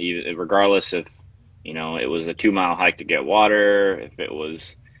it, regardless if it was a 2-mile hike to get water, if it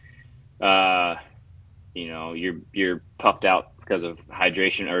was you're puffed out because of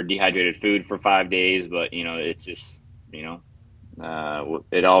hydration or dehydrated food for 5 days, but it's just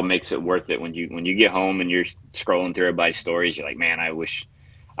it all makes it worth it when you get home and you're scrolling through everybody's stories. You're like, man, I wish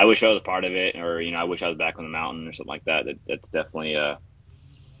I was a part of it, or I wish I was back on the mountain or something like that. That's definitely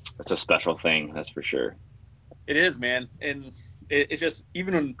that's a special thing, that's for sure. It is, man. And it's just,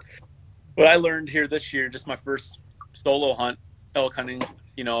 even when what I learned here this year, just my first solo hunt, elk hunting,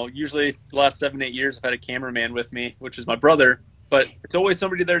 usually the last 7-8 years I've had a cameraman with me, which is my brother, but it's always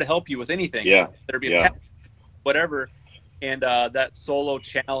somebody there to help you with anything. Yeah. There'd be a pet, whatever. And that solo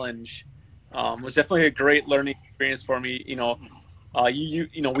challenge was definitely a great learning experience for me.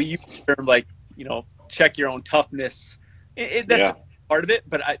 You know, we use the term like, you know, check your own toughness. That's part of it,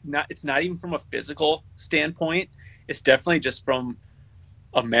 but it's not even from a physical standpoint. It's definitely just from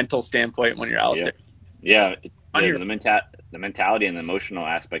a mental standpoint when you're out there. Yeah. The mentality and the emotional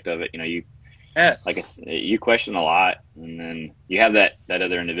aspect of it, you know, Yes. like you question a lot, and then you have that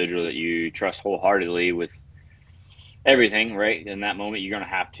other individual that you trust wholeheartedly with everything, right? In that moment, you're going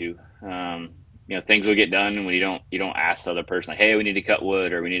to have to, you know, things will get done when you don't ask the other person, like, hey, we need to cut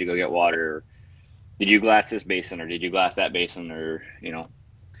wood, or we need to go get water, or did you glass this basin, or did you glass that basin, or, you know.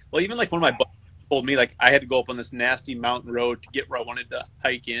 Well, even like one of my buddies told me, like, I had to go up on this nasty mountain road to get where I wanted to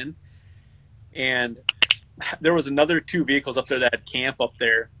hike in, and there was another 2 vehicles up there that had camp up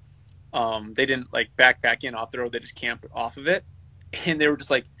there. They didn't like backpack in off the road; they just camped off of it, and they were just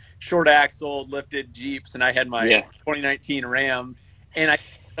like short axle lifted Jeeps, and I had my 2019 Ram, and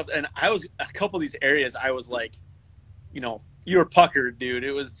I was a couple of these areas. I was like, you know, you were puckered, dude.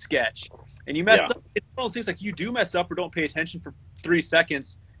 It was sketch, and you mess up. It's one of those things like you do mess up or don't pay attention for 3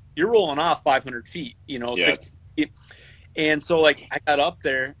 seconds, you're rolling off 500 feet, you know, 60 feet. And so like I got up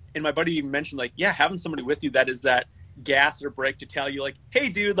there, and my buddy mentioned like, yeah, having somebody with you that is that gas or brake to tell you like, hey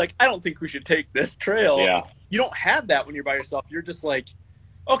dude, like I don't think we should take this trail. You don't have that when you're by yourself. You're just like,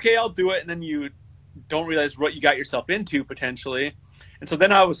 okay, I'll do it, and then you don't realize what you got yourself into potentially. And so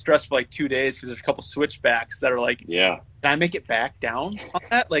then I was stressed for like 2 days because there's a couple switchbacks that are like, can I make it back down on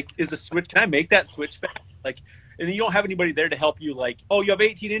that? Like, can I make that switchback? Like, and then you don't have anybody there to help you, like, oh, you have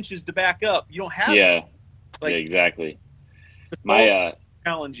 18 inches to back up. You don't have like, exactly. My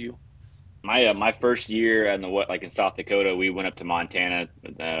challenge you. My first year in South Dakota, we went up to Montana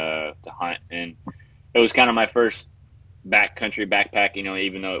to hunt, and it was kind of my first backcountry backpack, you know,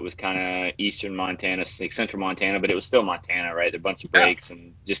 even though it was kind of eastern Montana, like central Montana, but it was still Montana, right? A bunch of breaks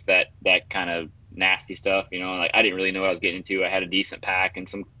and just that kind of nasty stuff, you know, like I didn't really know what I was getting into. I had a decent pack and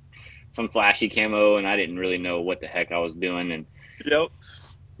some flashy camo, and I didn't really know what the heck I was doing. And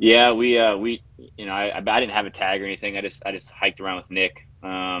we you know, I didn't have a tag or anything. I just hiked around with Nick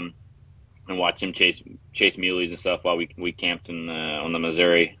and watched him chase muleys and stuff while we camped on the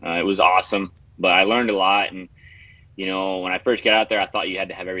Missouri. It was awesome, but I learned a lot. And you know, when I first got out there, I thought you had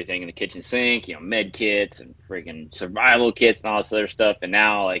to have everything in the kitchen sink, you know, med kits and freaking survival kits and all this other stuff. And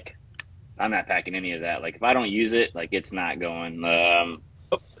now, like, I'm not packing any of that. Like, if I don't use it, like, it's not going.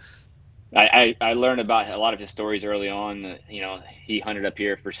 I learned about a lot of his stories early on. You know, he hunted up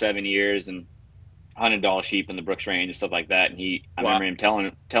here for 7 years and hunted Dall sheep in the Brooks Range and stuff like that. And I remember him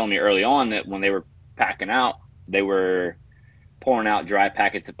telling me early on that when they were packing out, they were pouring out dry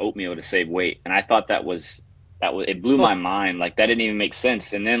packets of oatmeal to save weight. And I thought it blew my mind. Like, that didn't even make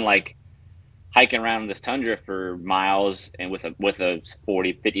sense. And then, like, hiking around this tundra for miles and with a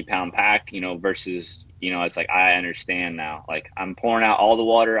 40, 50 pound pack, you know, versus, you know, it's like, I understand now. Like, I'm pouring out all the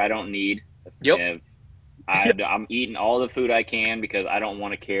water I don't need. I'm eating all the food I can because I don't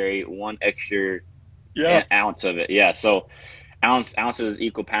want to carry one extra ounce of it. Yeah. So ounces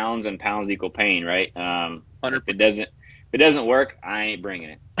equal pounds and pounds equal pain, right? If it doesn't work, I ain't bringing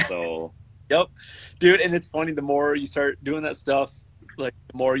it. So. Yep, dude, and it's funny, the more you start doing that stuff, like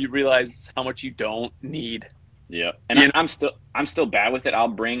the more you realize how much you don't need. Yeah, and I'm still bad with it. I'll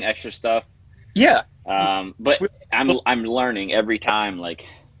bring extra stuff. Yeah. But I'm learning every time. Like,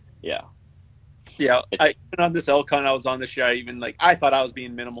 yeah. On this elk hunt I was on this year, I thought I was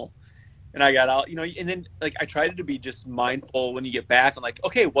being minimal, and I got out, you know, and then like I tried to be just mindful when you get back. I'm like,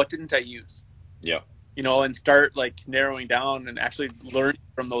 okay, what didn't I use? Yeah. You know, and start like narrowing down and actually learn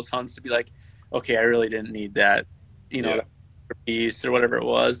from those hunts to be like, okay, I really didn't need that, you know, piece or whatever it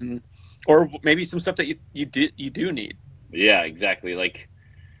was, or maybe some stuff that you do need. Yeah, exactly. Like,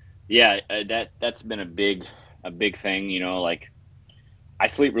 that's been a big thing, you know. Like, I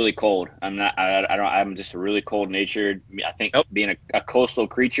sleep really cold. I'm just a really cold natured. I think being a coastal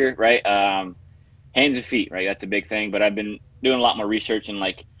creature, right? Hands and feet, right? That's a big thing. But I've been doing a lot more research, and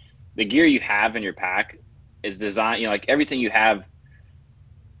like the gear you have in your pack is designed, you know, like everything you have,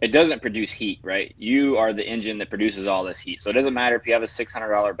 it doesn't produce heat, right? You are the engine that produces all this heat. So it doesn't matter if you have a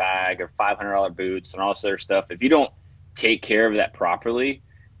 $600 bag or $500 boots and all this other stuff. If you don't take care of that properly,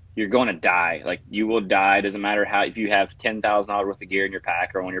 you're going to die. Like, you will die. It doesn't matter if you have $10,000 worth of gear in your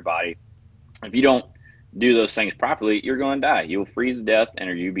pack or on your body. If you don't do those things properly, you're going to die. You'll freeze to death,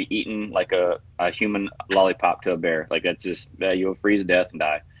 and you'll be eaten like a human lollipop to a bear. Like, that's just, you'll freeze to death and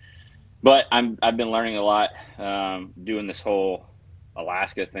die. But I've been learning a lot doing this whole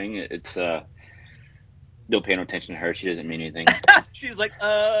Alaska thing. It's don't pay no attention to her. She doesn't mean anything. She's like,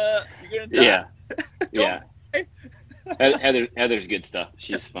 you're gonna die. Yeah. Heather's good stuff.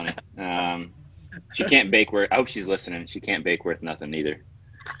 She's funny. She can't bake worth. I hope she's listening. She can't bake worth nothing either.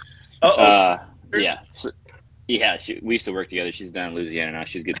 Uh-oh. Yeah, so, yeah. We used to work together. She's down in Louisiana now.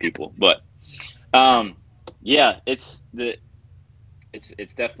 She's good people, but um, yeah, it's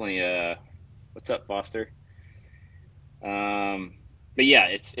definitely what's up, Foster? But yeah,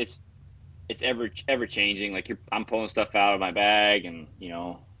 it's ever changing. Like I'm pulling stuff out of my bag, and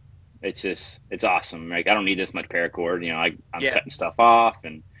it's awesome. Like I don't need this much paracord. I'm Yeah. cutting stuff off,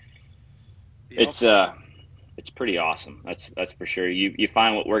 and Yep. it's it's pretty awesome. That's for sure. You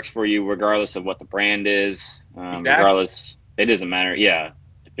find what works for you, regardless of what the brand is. Exactly. Regardless, it doesn't matter. Yeah,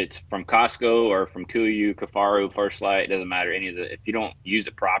 if it's from Costco or from Kuiu, Kafaru, First Light, it doesn't matter. If you don't use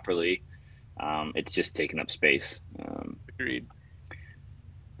it properly, it's just taking up space. Agreed.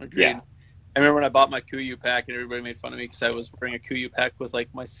 Agreed. Yeah, I remember when I bought my Kuiu pack and everybody made fun of me because I was wearing a Kuiu pack with like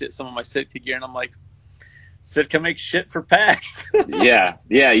some of my Sitka gear, and I'm like, Sitka makes shit for packs. yeah.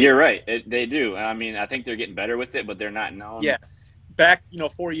 You're right. They do. I mean, I think they're getting better with it, but they're not known. Yes. Back,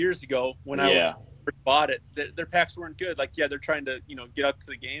 4 years ago when I Yeah, first bought it, their packs weren't good. Like, yeah, they're trying to, get up to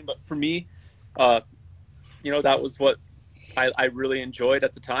the game. But for me, uh, that was what I really enjoyed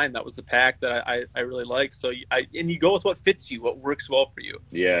at the time. That was the pack that I really liked. So you go with what fits you, what works well for you.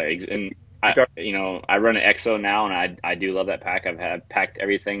 yeah. And I run an EXO now, and I do love that pack. I've had packed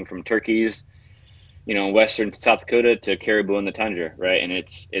everything from turkeys, western South Dakota to caribou in the tundra, right? And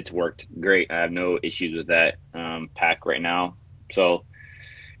it's worked great. I have no issues with that pack right now. So,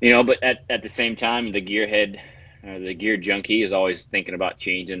 but at the same time, the gearhead, the gear junkie is always thinking about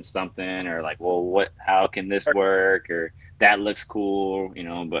changing something, or like, well, how can this work, or that looks cool,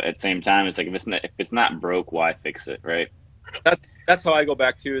 But at the same time, it's like if it's not broke, why fix it, right? That's how I go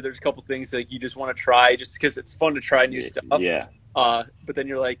back to. There's a couple things that you just want to try just because it's fun to try new stuff. Yeah. But then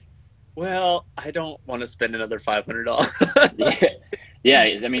you're like, well, I don't want to spend another $500. Yeah,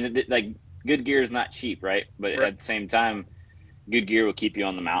 yeah. I mean, like good gear is not cheap, right? But Right. at the same time, good gear will keep you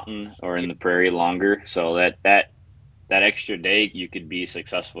on the mountain or in the prairie longer. So that extra day, you could be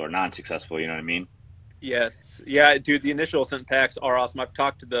successful or non-successful. You know what I mean? Yes. Yeah, dude, the initial scent packs are awesome. I've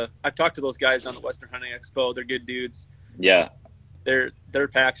talked to those guys down at Western Hunting Expo. They're good dudes. Yeah, Their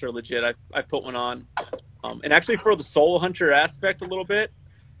packs are legit. I've put one on. And actually for the solo hunter aspect a little bit,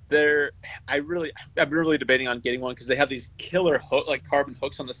 I've been really debating on getting one because they have these killer like carbon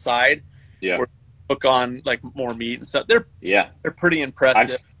hooks on the side yeah, where you hook on like more meat and stuff. yeah. They're pretty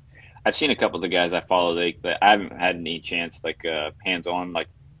impressive. I've seen a couple of the guys I follow. But I haven't had any chance like hands on. Like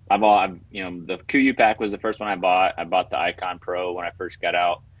the Kuiu pack was the first one I bought. I bought the Icon Pro when I first got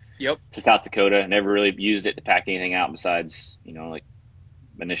out Yep. to South Dakota. Never really used it to pack anything out besides like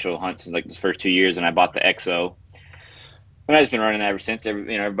initial hunts in like the first 2 years, and I bought the EXO. And I've just been running that ever since.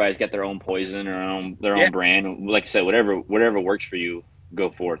 Everybody's got their own poison or their Yeah, own brand. Like I said, whatever works for you, go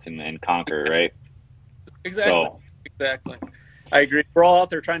forth and conquer, right? exactly. So Exactly. I agree. We're all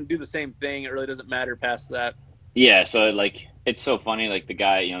out there trying to do the same thing. It really doesn't matter past that. yeah, so like it's so funny. Like the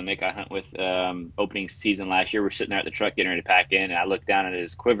guy, Nick, I hunt with opening season last year. We're sitting there at the truck getting ready to pack in, and I look down at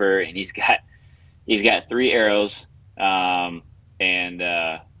his quiver, and he's got 3 arrows, and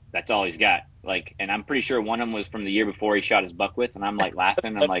that's all he's got. Like, and I'm pretty sure one of them was from the year before he shot his buck with, and I'm like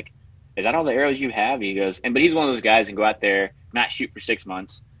laughing. I'm like, is that all the arrows you have? He goes, but he's one of those guys and go out there, not shoot for 6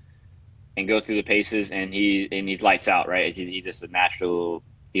 months, and go through the paces, and he's lights out, right? He's just a natural,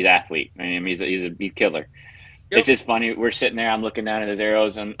 he's athlete. I mean, he's a killer. Yep. It's just funny. We're sitting there, I'm looking down at his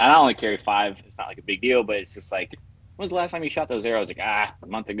arrows, and I only carry 5. It's not like a big deal, but it's just like, when was the last time you shot those arrows? Like, a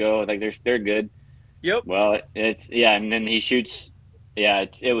month ago. Like they're good. Yep. Well, and then he shoots. Yeah,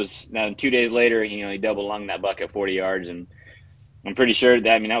 it was now 2 days later. He double lunged that buck at 40 yards, and I'm pretty sure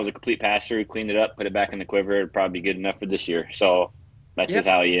that was a complete pass through. Cleaned it up, put it back in the quiver. It'd probably be good enough for this year. So that's Yeah. just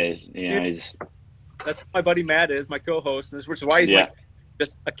how he is. Dude, He's that's how my buddy Matt is, my co-host, which is why he's yeah, like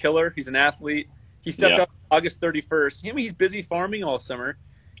just a killer. He's an athlete. He stepped yeah, up August 31st. He's busy farming all summer.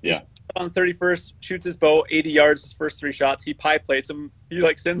 yeah, On the 31st, shoots his bow, 80 yards, his first 3 shots. He pie plates him. He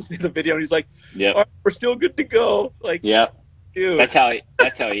like sends me the video, and he's like, yeah, all right, we're still good to go. Like, yeah. dude. That's how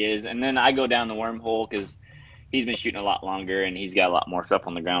he is. And then I go down the wormhole because he's been shooting a lot longer and he's got a lot more stuff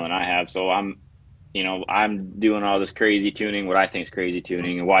on the ground than I have. So I'm doing all this crazy tuning, what I think is crazy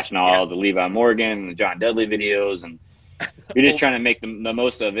tuning, and watching all the Levi Morgan and the John Dudley videos, and you're just trying to make the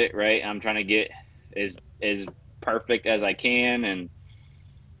most of it, right? I'm trying to get as perfect as I can, and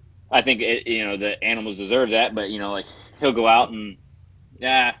I think the animals deserve that. But like he'll go out and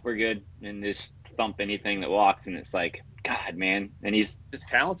we're good, and just thump anything that walks, and it's like, God, man, and he's just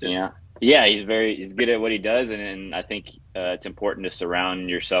talented. yeah, he's good at what he does, and I think it's important to surround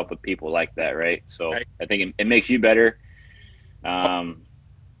yourself with people like that, right? So Right. I think it makes you better.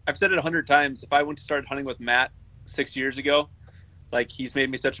 I've said it 100 times. If I went to start hunting with Matt 6 years ago, like he's made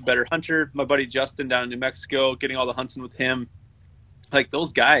me such a better hunter. My buddy Justin down in New Mexico, getting all the hunts in with him, like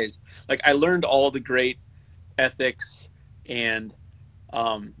those guys, like I learned all the great ethics and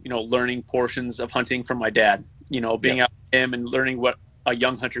learning portions of hunting from my dad. Being Yep. out with him and learning what a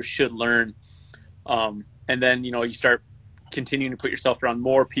young hunter should learn. And then you start continuing to put yourself around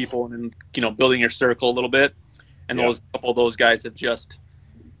more people and then building your circle a little bit. And Yep. those couple of those guys have just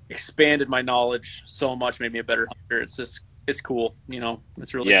expanded my knowledge so much, made me a better hunter. It's cool.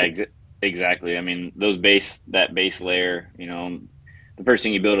 It's really cool. Exactly. I mean, that base layer, the first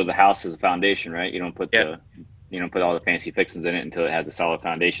thing you build of the house is a foundation, right? You don't put all the fancy fixings in it until it has a solid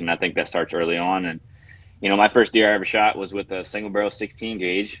foundation. I think that starts early on. And, my first deer I ever shot was with a single barrel 16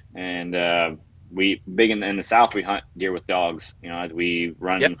 gauge. And, we big in the South, we hunt deer with dogs, as we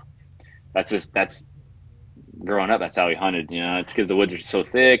run. Yep. That's growing up. That's how we hunted, it's because the woods are so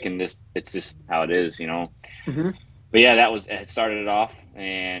thick and it's just how it is, Mm-hmm. But yeah, it started it off,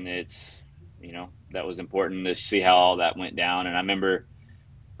 and it's, that was important to see how all that went down. And I remember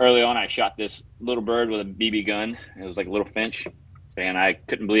early on, I shot this little bird with a BB gun. It was like a little finch, and I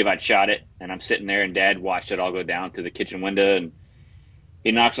couldn't believe I'd shot it. And I'm sitting there, and Dad watched it all go down through the kitchen window, and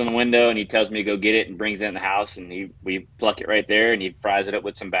he knocks on the window, and he tells me to go get it, and brings it in the house, and we pluck it right there, and he fries it up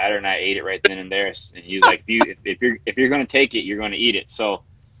with some batter, and I ate it right then and there. And he's like, if you're going to take it, you're going to eat it. So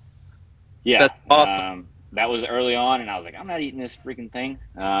yeah, That's awesome. that was early on, and I was like, I'm not eating this freaking thing.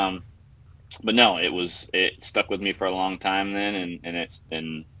 But no, it stuck with me for a long time then,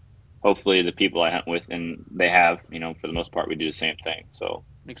 and hopefully the people I hunt with, and they have, for the most part, we do the same thing. So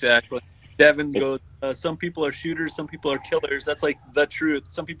Exactly. Devin goes, some people are shooters, some people are killers. That's like the truth.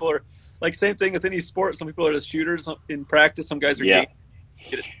 Some people are like, same thing with any sport. Some people are the shooters in practice. Some guys are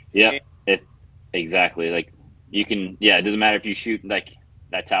exactly. Like it doesn't matter if you shoot, like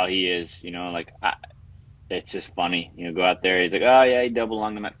that's how he is, it's just funny, go out there. He's like, oh yeah, he double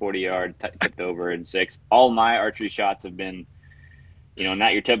lunged him at 40 yards, tipped over in 6. All my archery shots have been,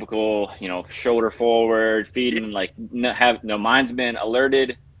 not your typical, shoulder forward, feeding, like mine's been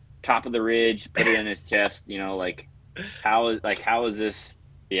alerted, top of the ridge, put it in his chest, how is this?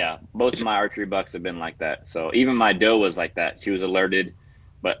 Yeah, both of my archery bucks have been like that. So even my doe was like that. She was alerted,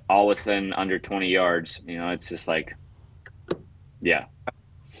 but all within under 20 yards. It's just like, yeah.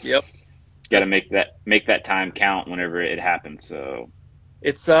 Yep. Got to make that time count whenever it happens. So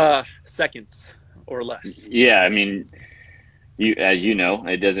it's seconds or less. Yeah, I mean, as you know,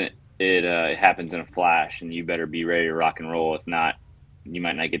 it happens in a flash, and you better be ready to rock and roll. If not, you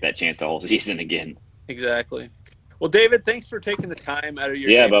might not get that chance the whole season again. Exactly. Well, David, thanks for taking the time out of your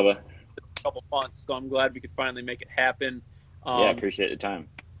Bubba. A couple months. So I'm glad we could finally make it happen. I appreciate the time.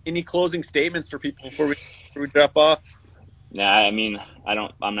 Any closing statements for people before we drop off? Nah, I mean, I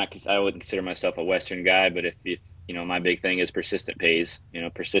wouldn't consider myself a Western guy, but if my big thing is persistent pays.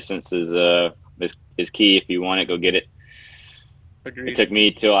 Persistence is key. If you want it, go get it. Agreed. It took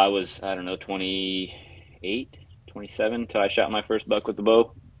me till I was, 28, 27 till I shot my first buck with the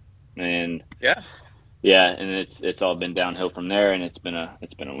bow. And and it's all been downhill from there, and it's been a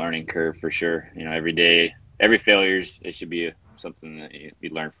learning curve for sure. Every day, every it should be something that you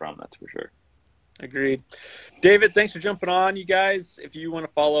learn from, that's for sure. Agreed. David, thanks for jumping on, you guys. If you want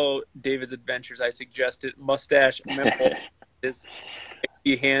to follow David's adventures, I suggest it. Mustache Memo is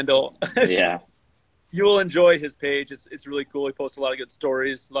the handle. Yeah. You will enjoy his page. It's really cool. He posts a lot of good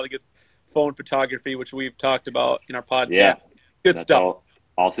stories, a lot of good phone photography, which we've talked about in our podcast. Yeah. Good stuff.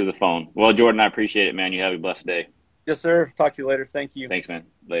 All through the phone. Well, Jordan, I appreciate it, man. You have a blessed day. Yes, sir. Talk to you later. Thank you. Thanks, man.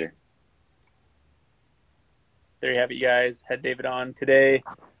 Later. There you have it, you guys. Had David on today.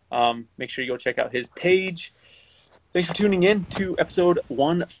 Make sure you go check out his page. Thanks for tuning in to episode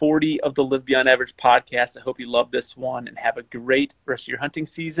 140 of the Live Beyond Average podcast. I hope you love this one and have a great rest of your hunting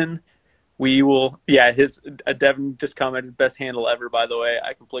season. We will, Devin just commented, best handle ever, by the way.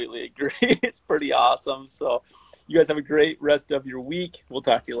 I completely agree. It's pretty awesome. So you guys have a great rest of your week. We'll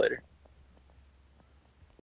talk to you later.